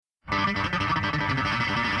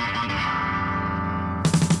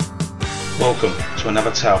Welcome to another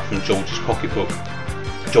tale from George's pocketbook.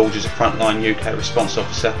 George is a frontline UK response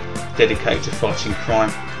officer dedicated to fighting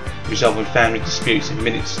crime, resolving family disputes in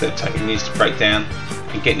minutes that have taken years to break down,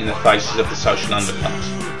 and getting in the faces of the social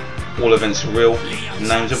underclass. All events are real, and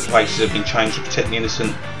names of places have been changed to protect the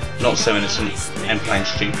innocent, not so innocent, and plain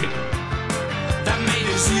stupid. That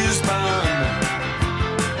made his ears burn.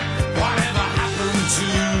 Whatever happened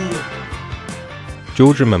to...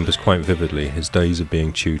 George remembers quite vividly his days of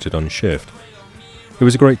being tutored on shift. It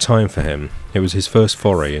was a great time for him. It was his first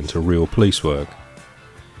foray into real police work.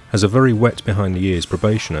 As a very wet behind the ears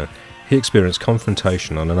probationer, he experienced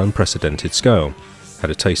confrontation on an unprecedented scale, had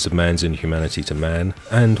a taste of man's inhumanity to man,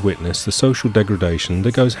 and witnessed the social degradation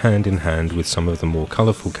that goes hand in hand with some of the more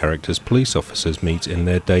colourful characters police officers meet in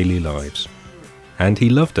their daily lives. And he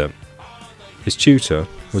loved it. His tutor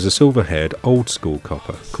was a silver-haired, old-school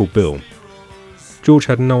copper called Bill. George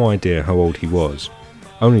had no idea how old he was,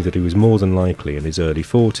 only that he was more than likely in his early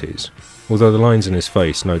 40s, although the lines in his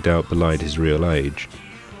face no doubt belied his real age.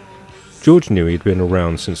 George knew he'd been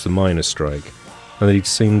around since the miners' strike, and that he'd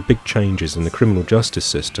seen big changes in the criminal justice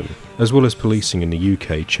system, as well as policing in the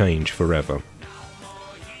UK change forever.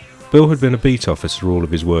 Bill had been a beat officer all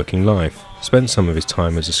of his working life, spent some of his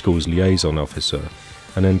time as a school's liaison officer,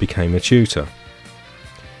 and then became a tutor.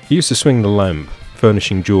 He used to swing the lamp,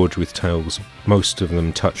 furnishing George with tales, most of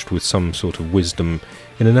them touched with some sort of wisdom,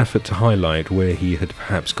 in an effort to highlight where he had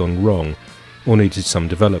perhaps gone wrong, or needed some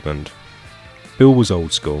development. Bill was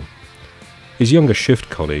old school. His younger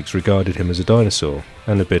shift colleagues regarded him as a dinosaur,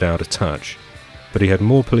 and a bit out of touch, but he had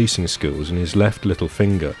more policing skills in his left little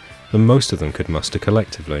finger than most of them could muster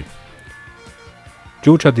collectively.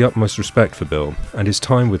 George had the utmost respect for Bill, and his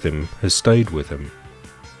time with him has stayed with him.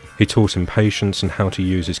 He taught him patience and how to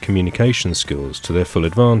use his communication skills to their full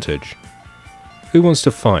advantage. "Who wants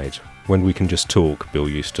to fight when we can just talk?" Bill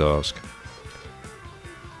used to ask.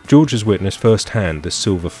 George has witnessed firsthand this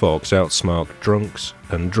silver fox outsmart drunks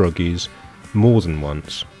and druggies more than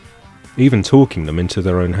once, even talking them into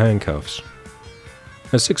their own handcuffs.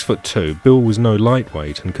 At 6'2", Bill was no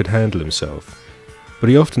lightweight and could handle himself, but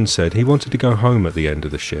he often said he wanted to go home at the end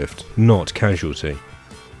of the shift, not casualty.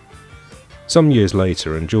 Some years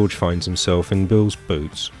later, and George finds himself in Bill's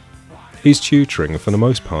boots. He's tutoring, and for the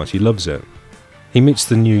most part he loves it. He meets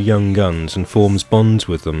the new young guns and forms bonds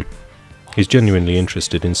with them. He's genuinely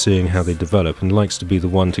interested in seeing how they develop and likes to be the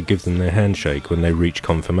one to give them their handshake when they reach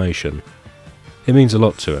confirmation. It means a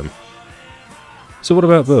lot to him. So what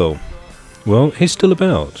about Bill? Well, he's still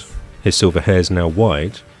about. His silver hair's now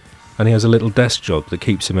white, and he has a little desk job that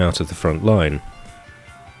keeps him out of the front line.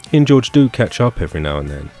 He and George do catch up every now and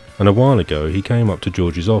then, and a while ago he came up to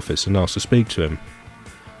George's office and asked to speak to him.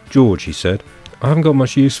 "George," he said, "I haven't got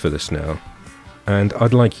much use for this now, and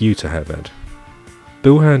I'd like you to have it."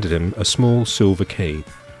 Bill handed him a small silver key.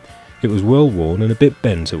 It was well worn and a bit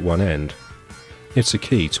bent at one end. "It's a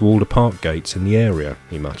key to all the park gates in the area,"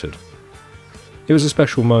 he muttered. It was a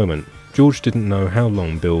special moment. George didn't know how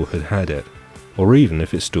long Bill had had it, or even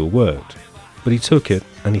if it still worked, but he took it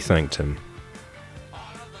and he thanked him.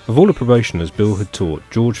 Of all the probationers Bill had taught,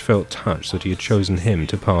 George felt touched that he had chosen him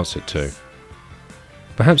to pass it to.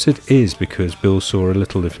 Perhaps it is because Bill saw a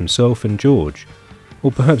little of himself in George,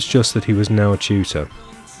 or perhaps just that he was now a tutor.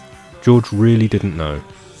 George really didn't know.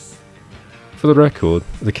 For the record,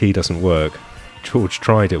 the key doesn't work. George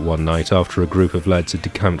tried it one night after a group of lads had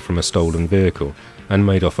decamped from a stolen vehicle and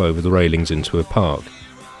made off over the railings into a park.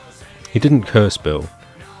 He didn't curse Bill.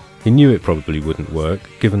 He knew it probably wouldn't work,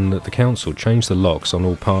 given that the council changed the locks on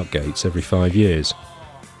all park gates every 5 years.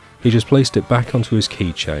 He just placed it back onto his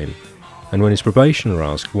keychain, and when his probationer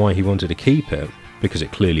asked why he wanted to keep it, because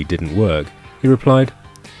it clearly didn't work, he replied,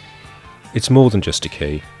 "It's more than just a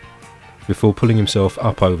key," before pulling himself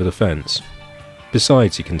up over the fence.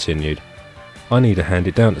 "Besides," he continued, "I need to hand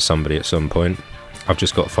it down to somebody at some point. I've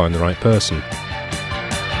just got to find the right person."